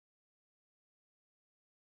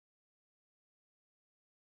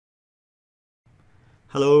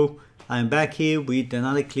Hello, I'm back here with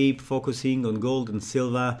another clip focusing on gold and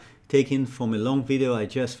silver, taken from a long video I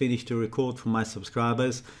just finished to record for my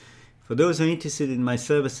subscribers. For those who are interested in my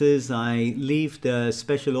services, I leave the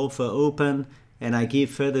special offer open and I give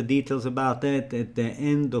further details about that at the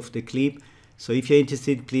end of the clip. So if you're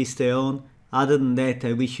interested, please stay on. Other than that,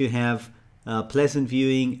 I wish you have a pleasant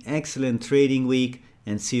viewing, excellent trading week,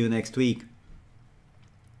 and see you next week.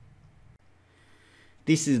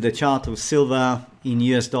 This is the chart of silver in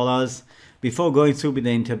US dollars. Before going through with the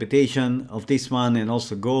interpretation of this one and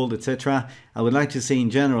also gold, etc., I would like to say in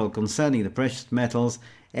general concerning the precious metals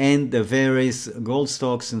and the various gold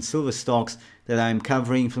stocks and silver stocks that I'm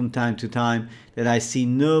covering from time to time, that I see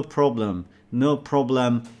no problem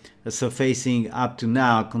surfacing up to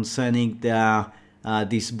now concerning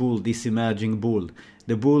this bull, this emerging bull.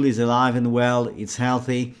 The bull is alive and well, it's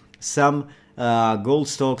healthy. Some gold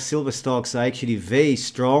stocks, silver stocks are actually very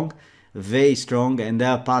strong, and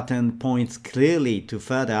their pattern points clearly to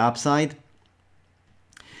further upside.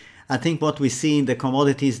 I think what we see in the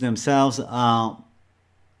commodities themselves are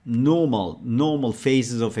normal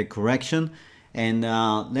phases of a correction. And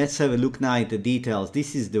let's have a look now at the details.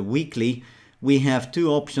 This is the weekly. We have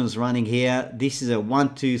two options running here. This is a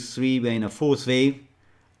 1, 2, 3, we're in a fourth wave,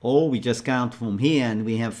 or we just count from here and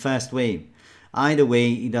we have first wave. Either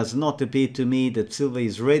way, it does not appear to me that silver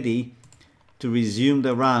is ready to resume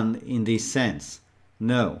the run in this sense.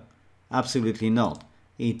 No, absolutely not.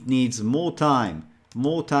 It needs more time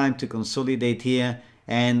to consolidate here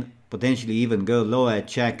and potentially even go lower,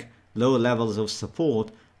 check lower levels of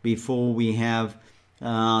support before we have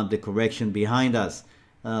the correction behind us.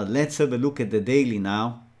 Let's have a look at the daily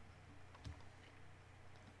now.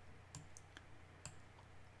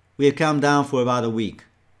 We have come down for about a week.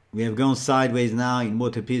 We have gone sideways now in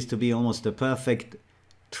what appears to be almost a perfect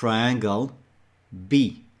triangle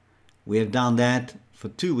B. We have done that for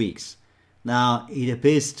 2 weeks. Now it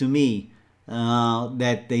appears to me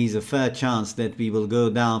that there is a fair chance that we will go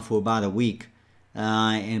down for about a week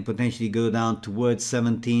and potentially go down towards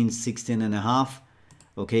 17, 16 and a half.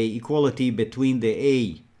 Okay, equality between the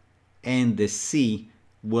A and the C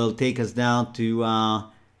will take us down to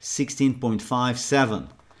 16.57.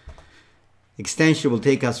 Extension will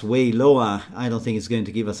take us way lower. I don't think it's going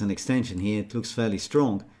to give us an extension here. It looks fairly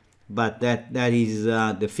strong, but that is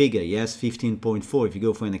the figure, yes, 15.4 if you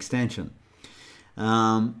go for an extension.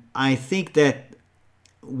 I think that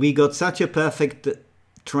we got such a perfect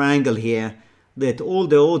triangle here that all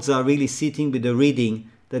the odds are really sitting with the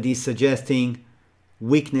reading that is suggesting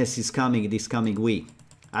weakness is coming this coming week.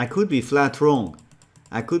 I could be flat wrong.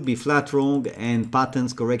 And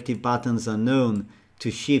patterns, corrective patterns are known to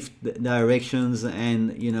shift directions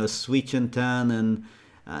and, you know, switch and turn, and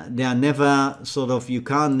they are never sort of, you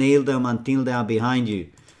can't nail them until they are behind you.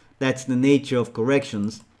 That's the nature of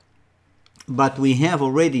corrections. But we have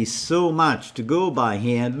already so much to go by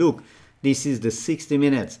here. Look, this is the 60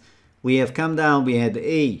 minutes. We have come down, we had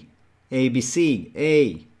A, ABC,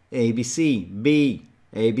 A, ABC, B,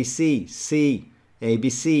 ABC, C,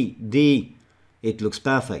 ABC, D. It looks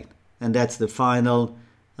perfect. And that's the final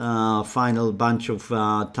bunch of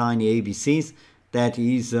tiny ABCs. That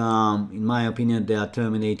is, in my opinion, they are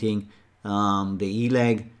terminating the E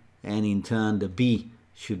leg, and in turn the B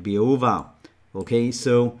should be over. Okay,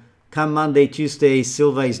 so come Monday, Tuesday,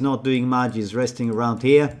 silver is not doing much, is resting around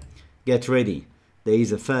here. Get ready. There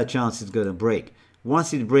is a fair chance it's going to break.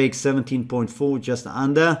 Once it breaks 17.4, just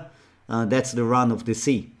under, that's the run of the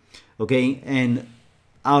C. Okay, and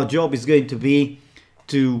our job is going to be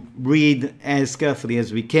to read as carefully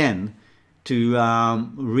as we can, to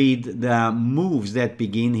read the moves that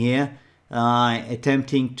begin here,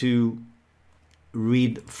 attempting to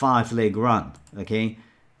read 5-leg run. Okay,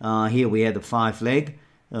 here we had a 5-leg,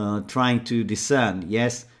 trying to discern,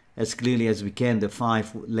 yes, as clearly as we can, the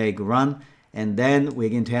 5-leg run, and then we're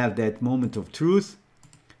going to have that moment of truth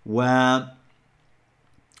where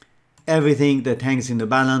everything that hangs in the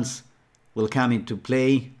balance will come into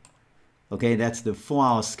play. Okay, that's the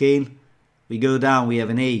 4-hour scale. We go down, we have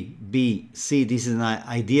an A, B, C. This is an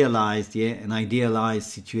idealized, an idealized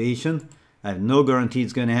situation. I have no guarantee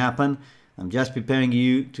it's going to happen. I'm just preparing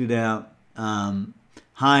you to the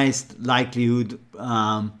highest likelihood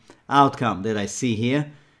outcome that I see here.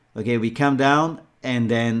 Okay, we come down, and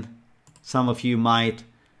then some of you might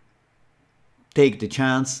take the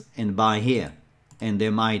chance and buy here, and they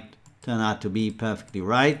might turn out to be perfectly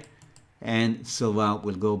right. And silver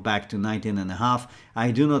will go back to 19.5.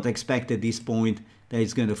 I do not expect at this point that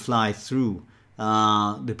it's going to fly through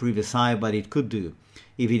the previous high, but it could do.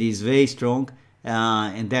 If it is very strong,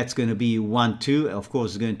 and that's going to be 1-2. Of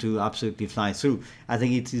course, it's going to absolutely fly through. I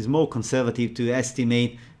think it is more conservative to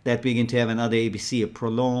estimate that we're going to have another ABC, a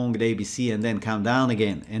prolonged ABC, and then come down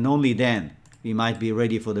again, and only then we might be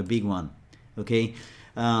ready for the big one. Okay,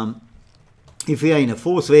 if we are in a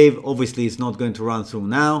fourth wave, obviously it's not going to run through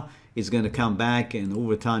now. It's going to come back, and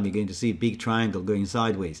over time you're going to see a big triangle going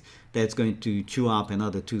sideways. That's going to chew up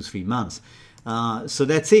another 2-3 months. So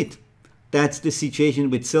that's it. That's the situation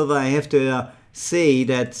with silver. I have to say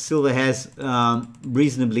that silver has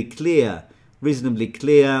reasonably clear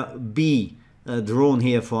B drawn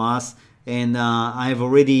here for us, and I have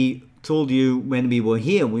already told you when we were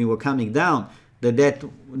here, we were coming down,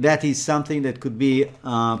 that is something that could be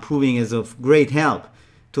proving as of great help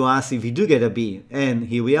to us if we do get a B. And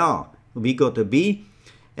here we are, we got a B,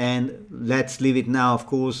 and let's leave it now, of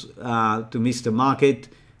course, to Mr. Market.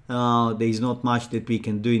 There is not much that we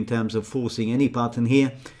can do in terms of forcing any pattern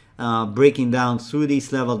here. Breaking down through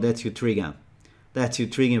this level, that's your trigger. That's your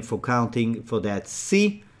trigger for counting for that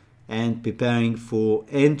C and preparing for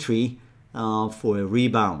entry for a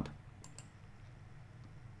rebound.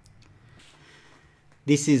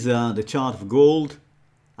 This is the chart of gold,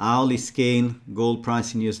 hourly scale, gold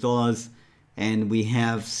price in US dollars, and we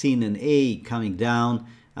have seen an A coming down.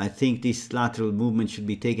 I think this lateral movement should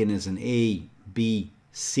be taken as an A, B,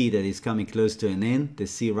 C that is coming close to an N, the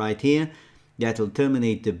C right here. That will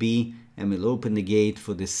terminate the B and will open the gate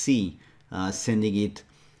for the C, sending it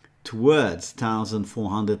towards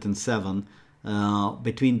 1407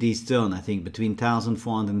 between these zones, I think between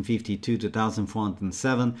 1452 to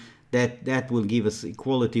 1407. That will give us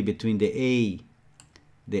equality between the A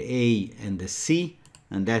and the C,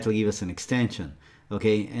 and that will give us an extension.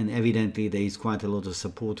 Okay, and evidently there is quite a lot of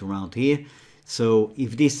support around here. So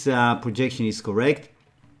if this projection is correct,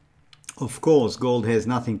 of course gold has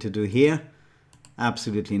nothing to do here.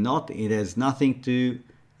 Absolutely not. It has nothing to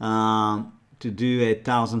do at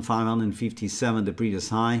 1557, the previous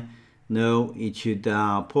high. No, it should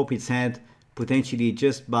pop its head potentially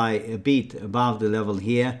just by a bit above the level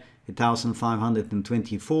here,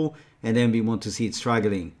 1524, and then we want to see it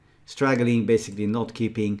struggling, basically not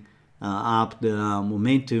keeping up the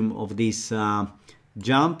momentum of this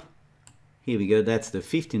jump. Here we go, that's the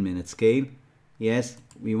 15-minute scale. Yes,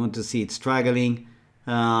 we want to see it struggling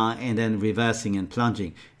and then reversing and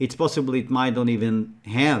plunging. It's possible it might not even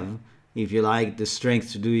have, if you like, the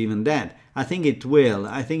strength to do even that. I think it will.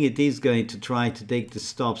 I think it is going to try to take the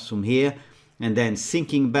stops from here and then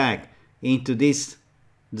sinking back into this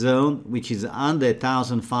zone, which is under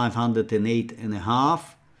 1508.5.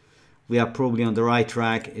 We are probably on the right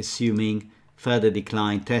track, assuming further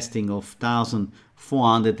decline. Testing of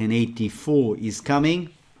 1484 is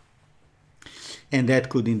coming, and that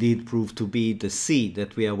could indeed prove to be the C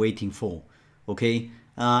that we are waiting for. Okay,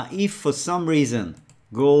 if for some reason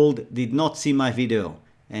gold did not see my video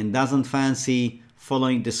and doesn't fancy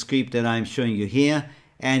following the script that I'm showing you here,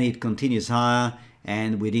 and it continues higher,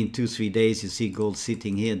 and within 2-3 days you see gold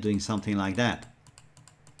sitting here doing something like that,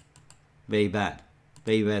 very bad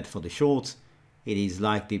for the shorts. It is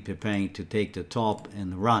likely preparing to take the top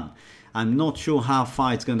and run. I'm not sure how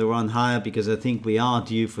far it's going to run higher, because I think we are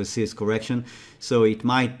due for a serious correction, so it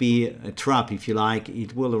might be a trap, if you like.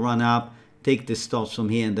 It will run up, take the stops from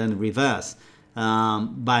here, and then reverse,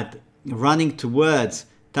 but running towards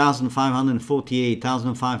 1548,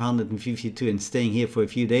 1552 and staying here for a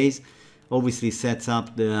few days obviously sets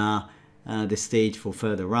up the stage for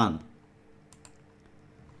further run.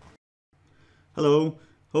 Hello,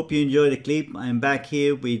 hope you enjoyed the clip. I'm back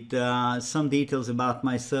here with some details about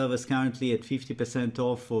my servers, currently at 50%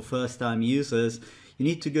 off for first-time users. You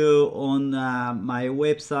need to go on my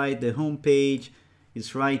website. The homepage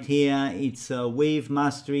is right here. It's Wave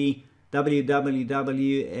Mastery,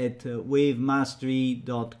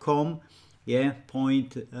 www.wavemastery.com. Yeah,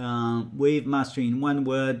 wavemastery in one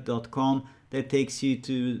word.com. That takes you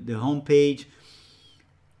to the homepage.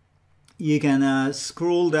 You can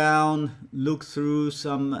scroll down, look through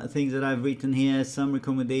some things that I've written here, some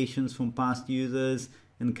recommendations from past users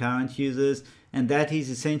and current users, and that is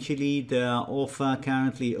essentially the offer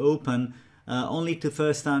currently open only to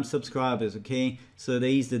first-time subscribers. Okay, so there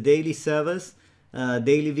is the daily service,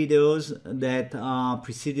 daily videos that are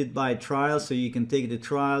preceded by a trial, so you can take the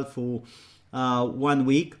trial for 1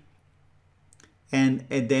 week, and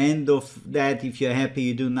at the end of that, if you're happy,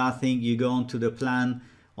 you do nothing, you go on to the plan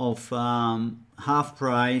of half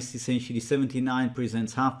price. Essentially 79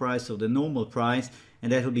 presents half price of the normal price,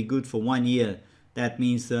 and that will be good for 1 year. That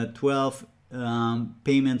means 12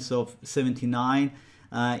 payments of 79.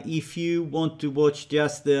 If you want to watch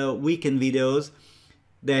just the weekend videos,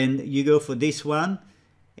 then you go for this one,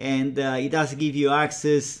 and it does give you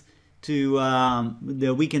access to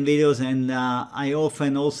the weekend videos, and I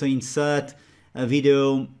often also insert a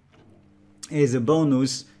video as a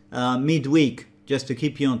bonus midweek, just to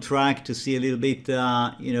keep you on track, to see a little bit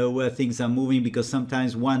where things are moving, because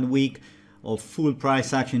sometimes 1 week of full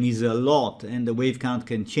price action is a lot, and the wave count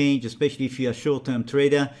can change, especially if you're a short-term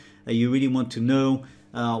trader. You really want to know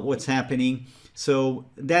what's happening. So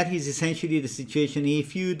that is essentially the situation.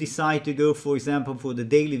 If you decide to go, for example, for the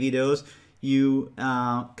daily videos, you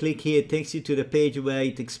click here, it takes you to the page where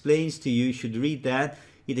it explains to you, you should read that,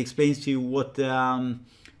 it explains to you what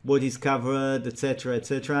is covered, etc.,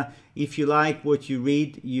 etc. If you like what you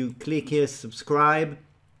read, you click here, subscribe.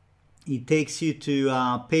 It takes you to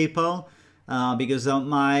PayPal, because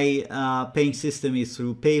my paying system is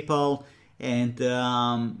through PayPal, and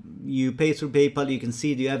you pay through PayPal. You can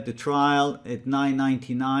see you have the trial at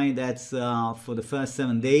 $9.99. That's for the first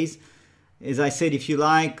 7 days. As I said, if you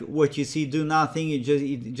like what you see, do nothing. It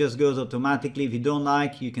just goes automatically. If you don't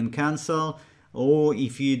like, you can cancel. Or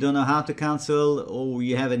if you don't know how to cancel, or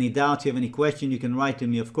you have any doubt, you have any question, you can write to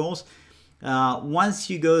me, of course. Once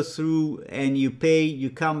you go through and you pay, you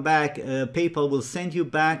come back, PayPal will send you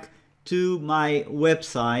back to my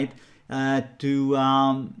website to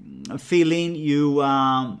fill in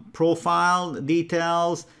your profile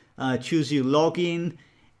details, choose your login,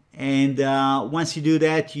 and once you do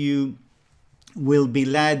that, you will be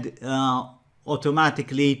led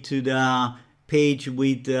automatically to the page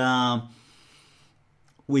with the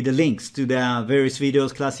links to the various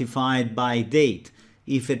videos classified by date.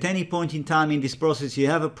 If at any point in time in this process you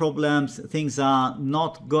have a problem, things are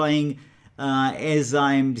not going as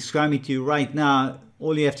I'm describing to you right now,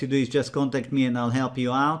 all you have to do is just contact me and I'll help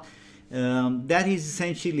you out. That is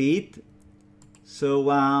essentially it. So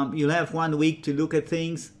you'll have 1 week to look at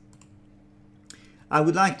things. I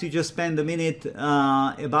would like to just spend a minute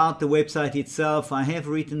about the website itself. I have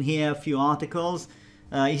written here a few articles.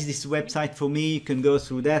 Is this website for me? You can go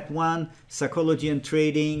through that one. Psychology and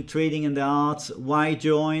trading, trading and the arts, why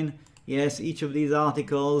join? Yes, each of these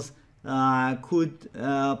articles could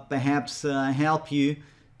perhaps help you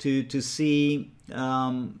to see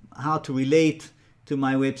how to relate to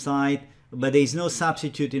my website, but there is no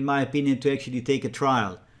substitute, in my opinion, to actually take a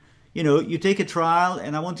trial. You know, you take a trial,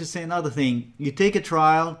 and I want to say another thing. You take a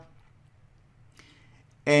trial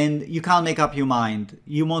and you can't make up your mind.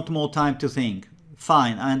 You want more time to think.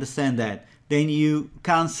 Fine, I understand that. Then you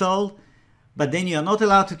cancel, but then you are not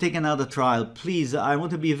allowed to take another trial. Please, I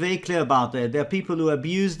want to be very clear about that. There are people who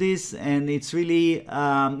abuse this, and it's really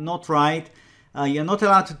not right. You're not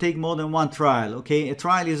allowed to take more than one trial, okay? A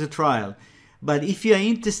trial is a trial. But if you are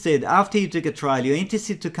interested, after you take a trial, you're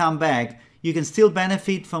interested to come back, you can still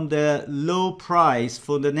benefit from the low price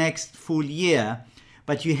for the next full year,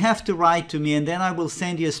 but you have to write to me, and then I will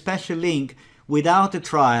send you a special link without a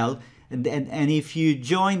trial. And if you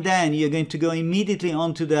join, then you're going to go immediately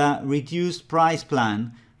onto the reduced price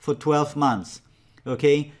plan for 12 months.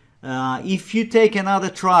 Okay? If you take another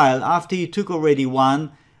trial after you took already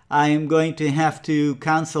one, I am going to have to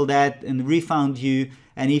cancel that and refund you.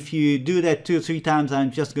 And if you do that 2 or 3 times,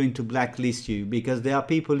 I'm just going to blacklist you, because there are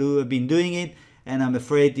people who have been doing it, and I'm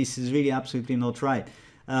afraid this is really absolutely not right.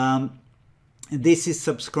 This is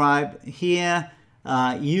subscribe here.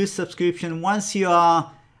 Use subscription. Once you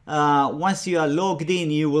are logged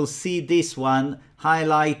in, you will see this one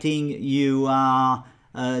highlighting you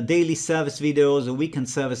daily service videos or weekend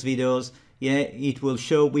service videos. Yeah, it will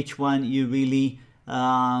show which one you really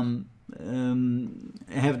have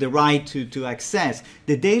the right to access.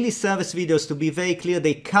 The daily service videos, to be very clear,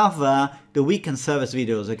 they cover the weekend service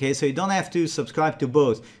videos, okay? So you don't have to subscribe to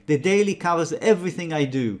both. The daily covers everything I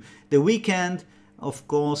do. The weekend, of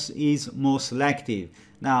course, is more selective.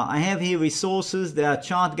 Now, I have here resources. There are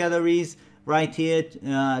chart galleries right here,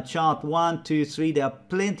 chart 1, 2, 3. There are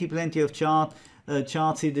plenty of charts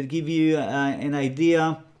here that give you an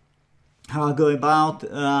idea how I go about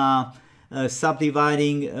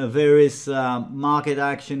subdividing various market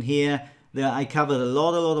action here. There I covered a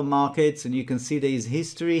lot of markets, and you can see there is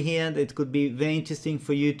history here that could be very interesting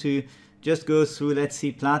for you to just go through. Let's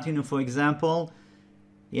see, platinum, for example.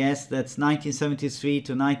 Yes, that's 1973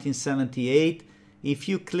 to 1978. If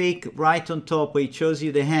you click right on top where it shows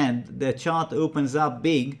you the hand, the chart opens up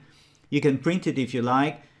big. You can print it if you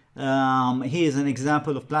like. Here's an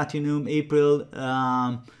example of platinum, April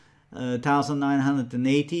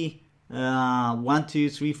 1980. 1, 2,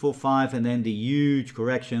 3, 4, 5, and then the huge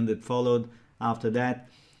correction that followed after that.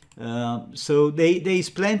 So there is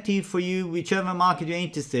plenty for you, whichever market you're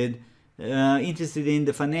interested in,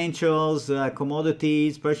 the financials,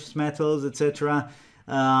 commodities, precious metals, etc.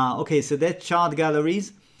 Okay, so that's chart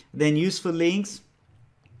galleries. Then useful links,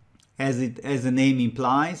 as the name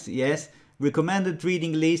implies, yes. Recommended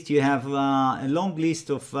reading list, you have a long list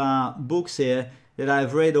of books here that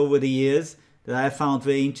I've read over the years that I found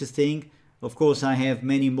very interesting. Of course, I have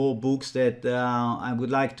many more books that I would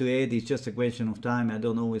like to add. It's just a question of time. I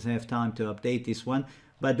don't always have time to update this one.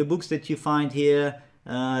 But the books that you find here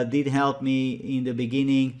did help me in the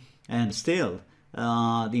beginning, and still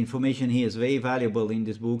the information here is very valuable in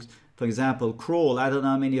these books. For example, Kroll. I don't know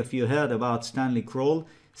how many of you heard about Stanley Kroll.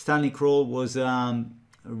 Stanley Kroll was a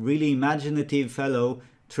really imaginative fellow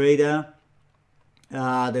trader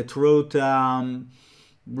that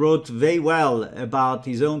wrote very well about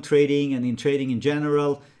his own trading and in trading in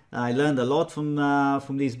general. I learned a lot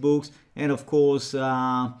from these books. And of course,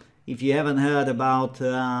 if you haven't heard about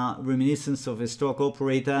Reminiscence of a Stock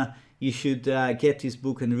Operator, you should get this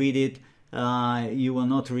book and read it. You will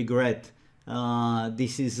not regret.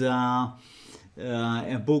 This is a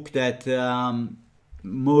book that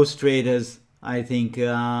most traders, I think,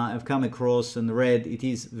 have come across and read. It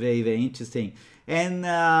is very, very interesting. And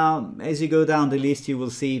as you go down the list, you will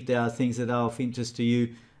see if there are things that are of interest to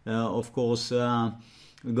you. Of course, go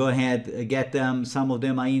ahead, get them. Some of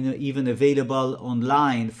them are even available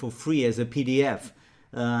online for free as a PDF.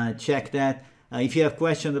 Check that. If you have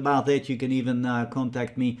questions about that, you can even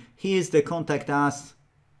contact me. Here's the contact us,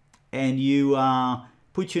 and you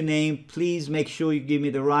put your name. Please make sure you give me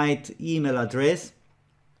the right email address.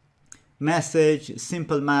 Message,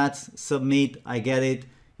 simple maths, submit, I get it.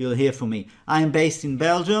 You'll hear from me. I'm based in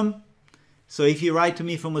Belgium, so if you write to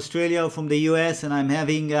me from Australia or from the US and I'm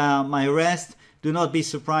having my rest, do not be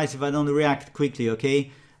surprised if I don't react quickly,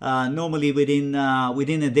 okay? Normally within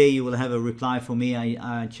a day you will have a reply from me.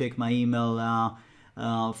 I check my email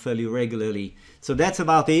fairly regularly. So that's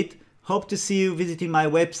about it. Hope to see you visiting my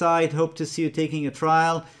website. Hope to see you taking a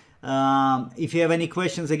trial. If you have any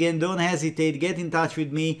questions, again, don't hesitate. Get in touch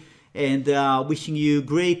with me, and wishing you a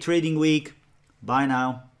great trading week. Bye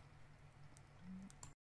now.